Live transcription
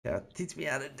Yeah, teach me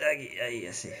how to doggy. I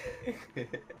see.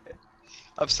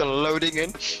 I'm still loading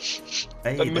in.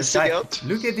 Hey, I'm this missing guy. out.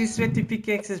 Look at these sweaty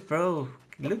pickaxes, bro.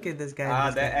 Look at this guy.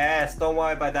 The ass. Don't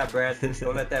worry about that, Brad.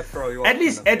 Don't let that throw you off. At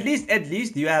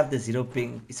least you have the 0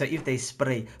 ping. So if they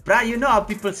spray, bruh, you know how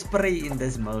people spray in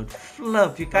this mode.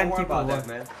 Flip, you Don't can't worry keep about a that,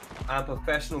 man. I'm a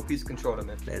professional piece controller,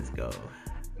 man. Let's go.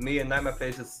 Me and Nightmare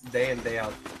faces day in, day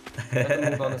out.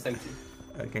 Let's move on the same team.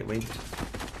 Okay, wait.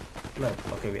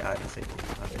 Flip. Okay, we are the same team.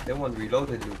 Okay. They want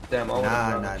reloaded loot. Damn, I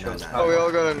want to Oh, we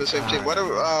all got on the same team. What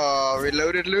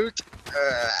reloaded loot?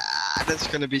 That's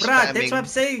gonna be bruh, spamming. that's what I'm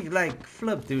saying. Like,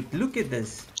 flip, dude. Look at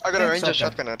this. I got a ranger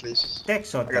shotgun at least. Tech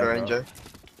shotgun. I got a ranger.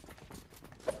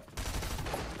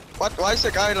 What? Why is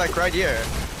the guy like right here?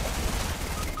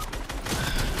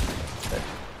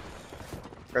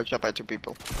 Got shot by 2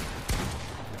 people.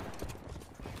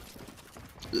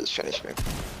 Just finish me.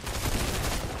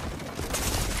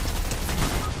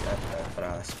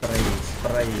 Bruh,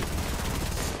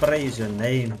 spray is your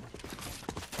name.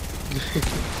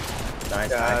 Nice,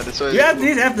 Yeah, nice. this You have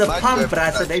these the much pump, better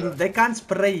bruh, so capture. they can't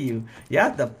spray you. You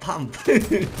have the pump.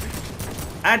 I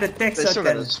had the tech They still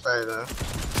shotgun. gonna spray though.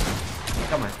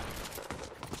 Come on.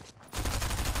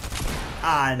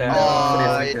 Ah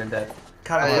no.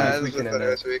 Come on. Yeah, this is better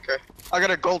this week. I got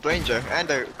a gold ranger and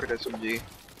a good SMG.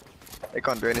 They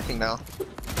can't do anything now.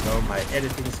 No, my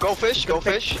editing's Go fish, go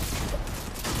fish.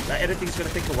 My editing's gonna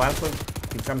take a while for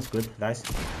it becomes good, guys.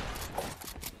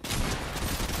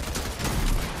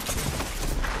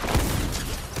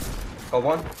 Got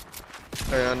one.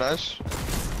 Yeah, nice.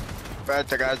 But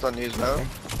the guys don't use no. Okay.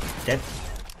 Dead.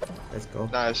 Let's go.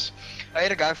 Nice. I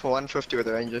hit a guy for 150 with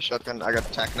a ranger shotgun. I got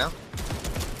attack now.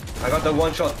 I got the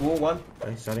one shot wool one.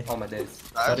 Okay, sorry. Oh my days.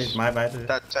 Sorry, Nice. my bad.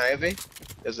 That's heavy.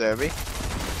 Is heavy.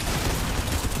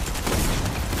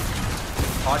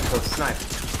 Hardcore snipe.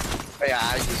 Oh, yeah,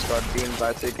 I just got beamed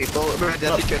by 3 people. That's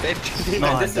No,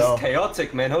 Man, this no. is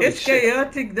chaotic, man. Holy It's shit.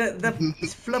 chaotic. The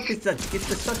flip is the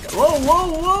shotgun.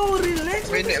 Whoa, relax.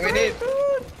 We with the need- snipe,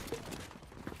 dude.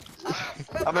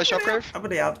 I'm a shock curve. I'm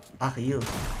gonna out. Ah, heal.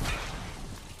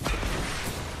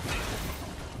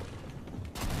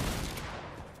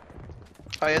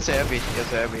 Oh, yes, heavy. Yes,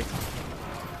 heavy.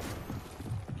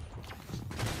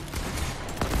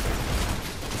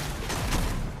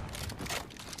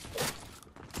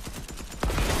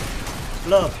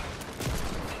 Flip.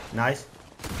 Nice.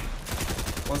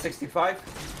 165.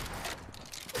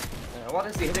 What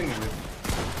is he hitting me with?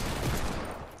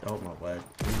 Oh my word.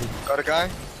 Got a guy.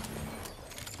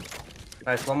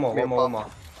 Nice, one more.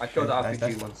 I killed the Nice, RPG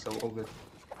nice. one, so all good.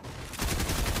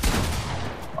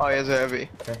 Oh, yes, heavy.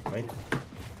 Okay, wait.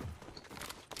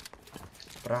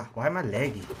 Bruh, why am I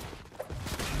laggy?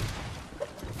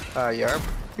 Yarp.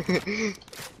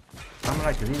 I'm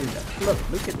like really.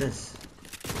 Look at this.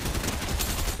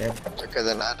 Dead. Okay,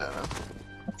 then I don't know.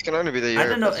 It can only be the I Europe.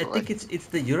 don't know. that's I all think it's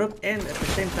the Europe, and at the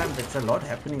same time, there's a lot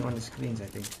happening on the screens. I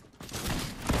think.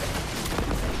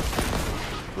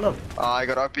 Look, I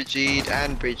got RPG'd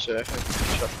and breacher.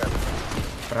 Shotgun.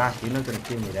 bruh, you're not gonna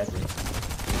kill me that way.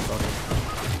 Sorry.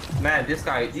 Man, these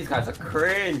guys are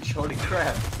cringe. Holy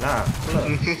crap. Nah,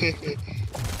 look.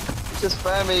 Just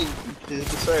spamming.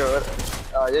 Sorry, what?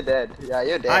 Oh, you're dead. Yeah,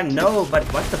 you're dead. I know, but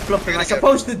what the flip am I gonna get-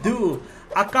 supposed to do?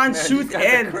 I can't Man, shoot these guys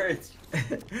are and. cringe.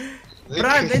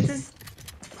 Bruh, that is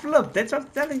flip. That's what I'm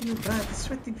telling you, bruh. It's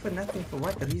sweating for nothing. For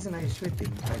what reason are you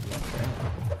sweating? Like, what the hell?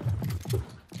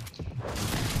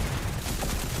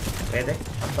 Where they?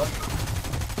 Up top.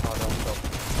 Oh, no,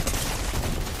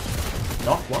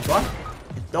 Knock, what?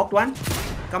 Knocked one.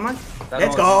 Come on. That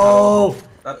Let's one go.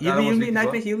 That Heal one was me, weak as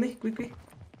Nightmare, well. heal me, quickly.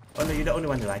 Oh no, you're the only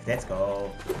one like. Let's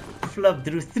go. Flip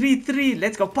through 3-3.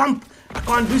 Let's go. Pump. I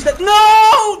can't lose that.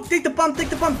 No! Take the pump.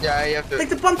 Yeah, you have to. Take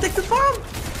the pump. Get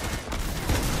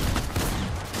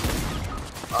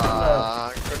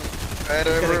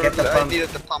the I pump. needed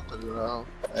the pump as well.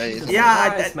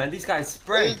 Yeah, Nice, man. These guys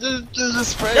spray.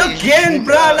 Just spray. again,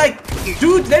 bruh. Like,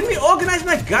 dude, let me organize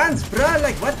my guns, bruh.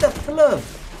 Like, what the flip?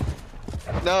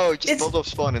 No, just It's- build off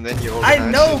spawn and then you I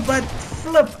organize. know, but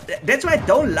flip. That's why I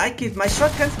don't like it. My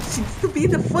shotgun seems to be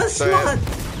in the first So, yeah. slot.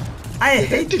 I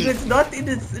hate it. It's not in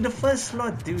the first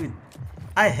slot, dude.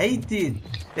 I hate it.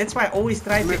 That's why I always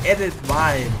try to edit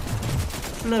mine.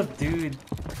 Flip, dude.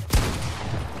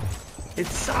 It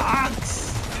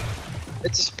sucks.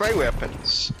 It's a spray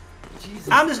weapons. Jesus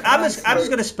I'm just Christ,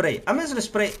 gonna spray. I'm just gonna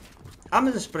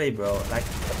spray, bro. Like,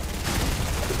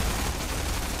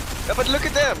 Yeah, but look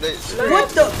at them. They, what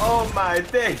the? Oh my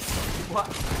days. What?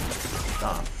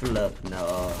 Oh, flip,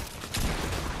 no.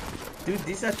 Dude,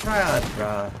 these are tryouts,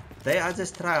 bruh. They are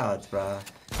just tryouts, bruh.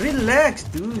 Relax,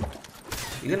 dude.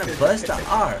 You're gonna burst the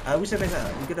R. I wish I meant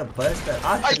that. You're gonna burst the R.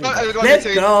 I want Let's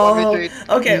me to- go. want me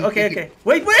to- Okay.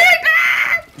 Wait.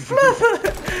 Ah! Fluff.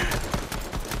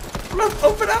 Fluff,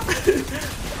 open up.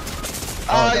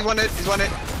 Ah, he's won it.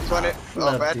 Oh,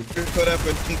 Flip, man. dude. What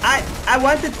happened? I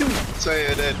wanted to. Sorry,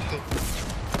 I did.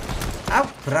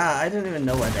 Oh, bruh, I don't even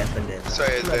know what happened there. Bruh.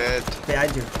 Sorry, Flip, dude.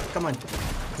 behind you. Come on. He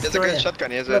has a Destroy good it.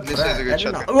 shotgun. He has Flip, at least has a bruh, I good don't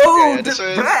shotgun. know. Whoa, Yeah, this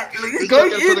is- bruh, good he's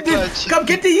going shotgun for in, the dude. clutch. Come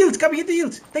get the heals.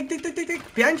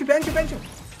 Take. Behind you.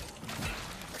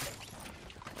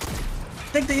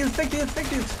 Take the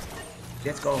heals.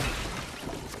 Let's go.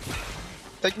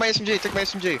 Take my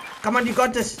SMG. Come on, you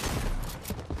got this.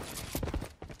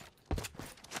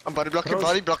 I'm body blocking. Close.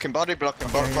 Body blocking.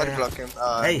 Yeah. blocking.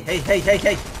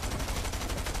 Hey.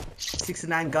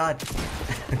 6-9 guard.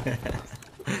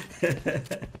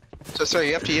 So sorry,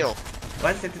 you have to heal.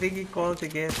 What's the thing he called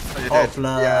again? you're Oh, dead.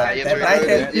 flood. Yeah, you The have to right load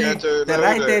hand it. You have peak. to The load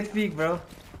right it. hand peak, bro.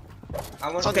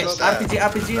 I want Okay, to go that.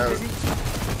 back. RPG. No.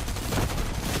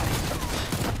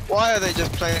 Why are they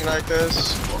just playing like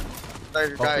this? Like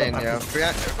a guy in here.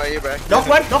 By you back. Knock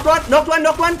one.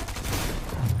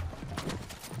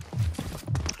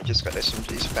 I just got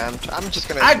SMG spammed. I'm just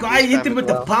gonna. I SMG hit spam him as with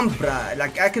well. the pump, bruh.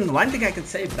 Like, one thing I can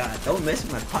say, bruh, don't mess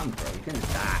with my pump, bro. You're gonna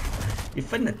die. You're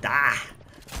finna die.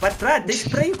 But, bruh, they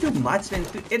spraying too much, man.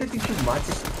 Editing too much.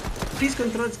 Freeze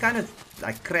control is kind of,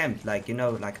 like, cramped. Like, you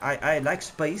know, like, I like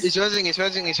space. He's rising.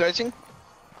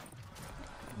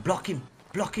 Block him.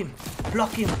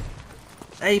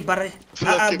 Hey, buddy.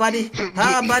 Block him. buddy.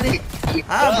 buddy.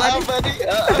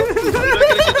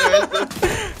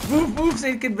 Move so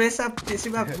you can mess up. Piss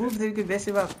him up. Move so you can mess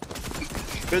him up.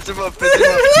 Piss him up.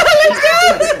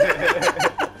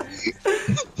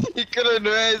 He couldn't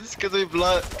rise because of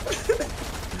blood.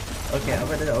 Okay, I'm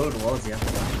gonna hold walls, yeah.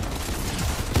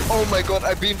 Oh my god,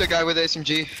 I beamed the guy with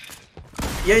SMG.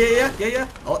 Yeah.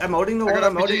 Oh, I'm holding the I wall. got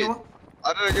I'm holding the RPG. wall.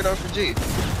 I didn't get RPG.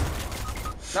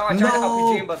 No, I tried No.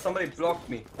 RPG him, but somebody blocked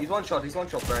me. He's one shot,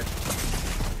 Brad.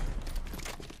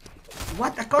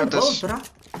 What? I can't Got hold, this. bruh.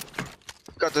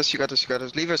 You got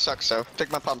this. Leave it sucks though.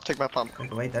 Take my pump.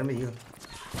 Wait, let me heal.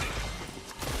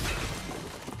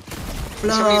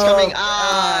 Somebody's coming.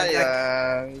 Like-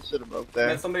 Yeah. You should have broke Man,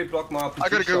 there. somebody blocked my RPG I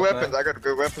got shot, good weapons. man. I got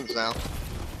good weapons now.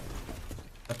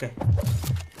 Okay.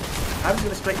 I'm just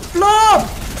gonna spray. Flop!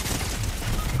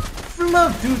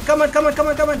 Dude. Come on.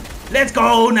 Let's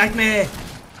go, Nightmare.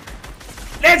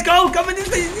 Let's go. Come on,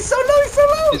 he's so low.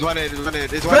 He's one hit.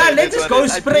 Bruh, let's just go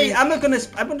spray. I'm not gonna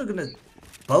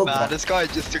bow, Nah, bruh. this guy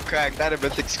just took crack. That a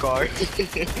mythic scar.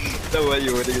 No way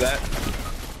you would do that.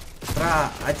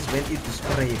 Bruh, I just went into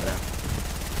spray, bruh.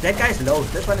 That guy's low.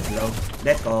 This one is low.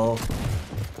 Let's go.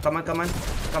 Come on.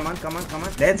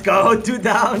 Let's go. 2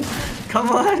 down. Come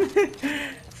on.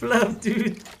 Fluff,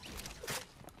 dude.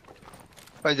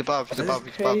 Oh, he's above. This is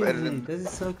Edit crazy. him. This is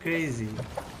so crazy.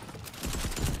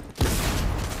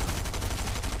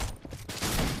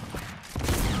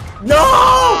 No!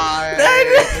 I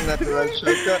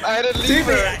had a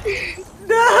lever.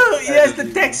 No! He has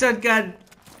the tech shotgun.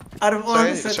 Out of all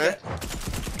the Sorry. shotgun.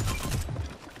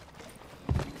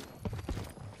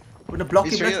 We're gonna block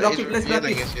him. He's Let's block healing, him. Let's block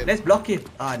he's him. healing. Let's block him.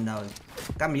 Ah, no.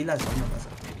 Camila's one of us.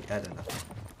 Maybe. I don't know.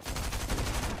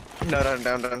 No,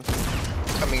 down.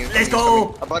 Coming in. Let's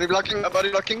go. A body blocking.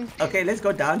 Okay, let's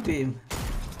go down to him.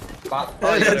 Oh,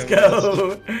 Let's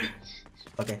go.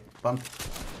 Okay, pump.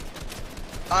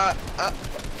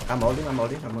 I'm holding.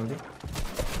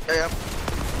 Yeah.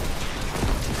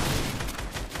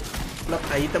 Look,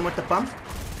 I hit him with the pump.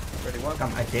 Ready, one.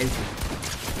 Come, I dare you.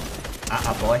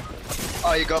 Boy.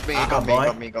 Oh, you got me. You got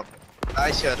boy. me.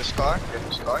 Nice, yeah, the scar.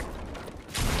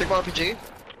 Take my RPG.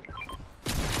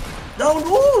 Don't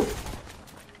move!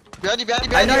 Behind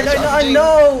you. I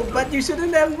know, but you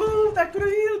shouldn't have moved. I could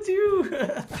have healed you.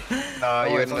 No,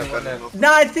 you it's wouldn't only one have left.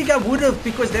 No, I think I would have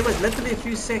because there was literally a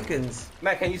few seconds.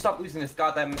 Man, can you stop using this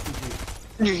goddamn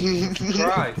RPG?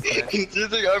 Christ, man. He's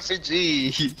using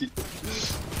RPG.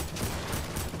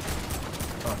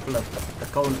 Oh, look, the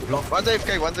cone block. One's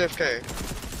AFK.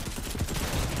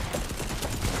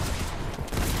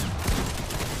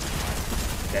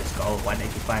 Let's go,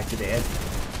 185 to the head.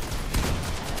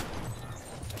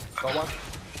 Got one.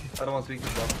 Other one's weak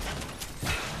as well.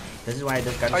 This is why I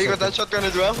just got. Oh, you got that shotgun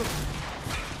as well?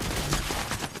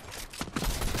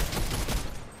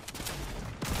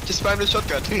 Just spam the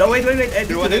shotgun. No, wait. I need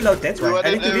to want it? reload. That's You why. want I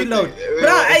it? need to Everything. reload. Wait,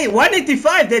 Bruh, wait. hey,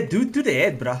 185. That dude to the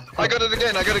head, bruh. I got it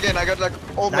again. I got like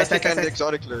all mythic and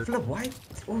exotic loot. Flip, why it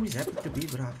always happen to be,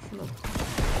 bruh? Flip.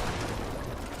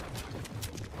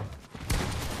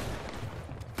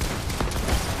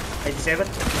 87.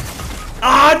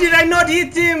 Ah, did I not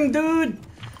hit him, dude?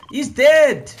 He's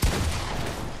dead.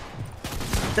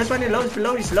 This one is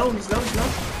low, he's low.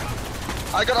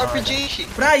 I got RPG.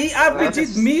 Bruh, he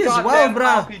RPG'd me as well, Goddamn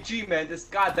bruh. RPG, man. This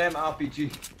goddamn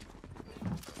RPG.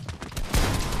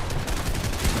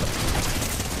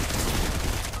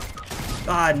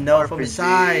 Ah, no, from the RPG.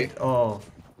 side. Oh.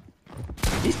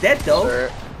 He's dead though.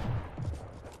 Sir.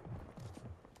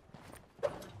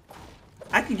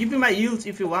 I can give you my heals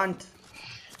if you want.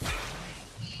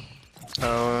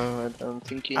 I don't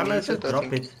think he I'm gonna needs just it. I drop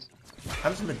think it.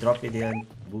 I'm just gonna drop it here and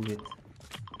move it.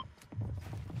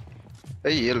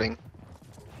 they're healing.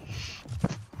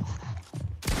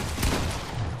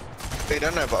 They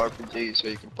don't have RPG, so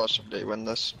you can possibly win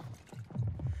this.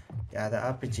 Yeah, the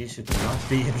RPG should not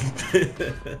be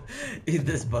in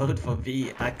this boat for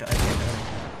me. I can't get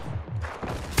out.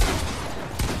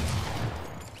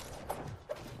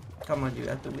 Come on, you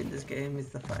have to win this game. It's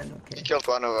the final He game. killed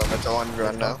one of them. It's a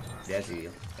 1v1 now. There's a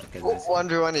heal. Okay, Oh, let's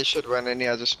 1v1 he should win and he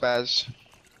has a spaz.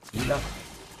 heal up.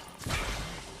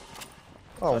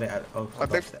 Oh, Sorry, I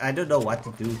think- I don't know what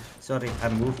to do. Sorry, I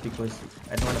moved because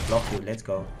I don't want to block you. Let's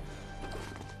go.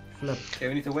 Flip. Okay,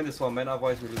 we need to win this one, man.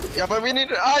 Otherwise we lose. yeah, but we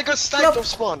need. I got Flip. sniped off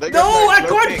spawn. They No, got I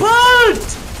sniped low can't ping.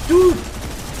 build! Dude!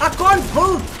 I can't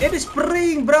build! It is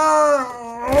spraying, bro!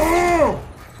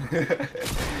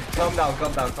 Calm down.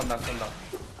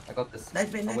 I got this.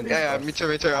 Nice man, I'll win nice this Yeah, one. me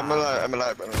too. I'm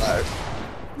alive.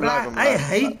 Bruh, I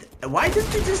hate. Why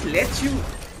didn't they just let you?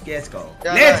 Let's go.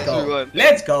 Yeah, Let's nice, go. we won.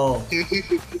 Let's go.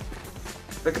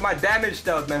 Look at my damage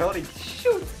stats, man. Holy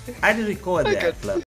shoot. I didn't record Okay. that, Flip.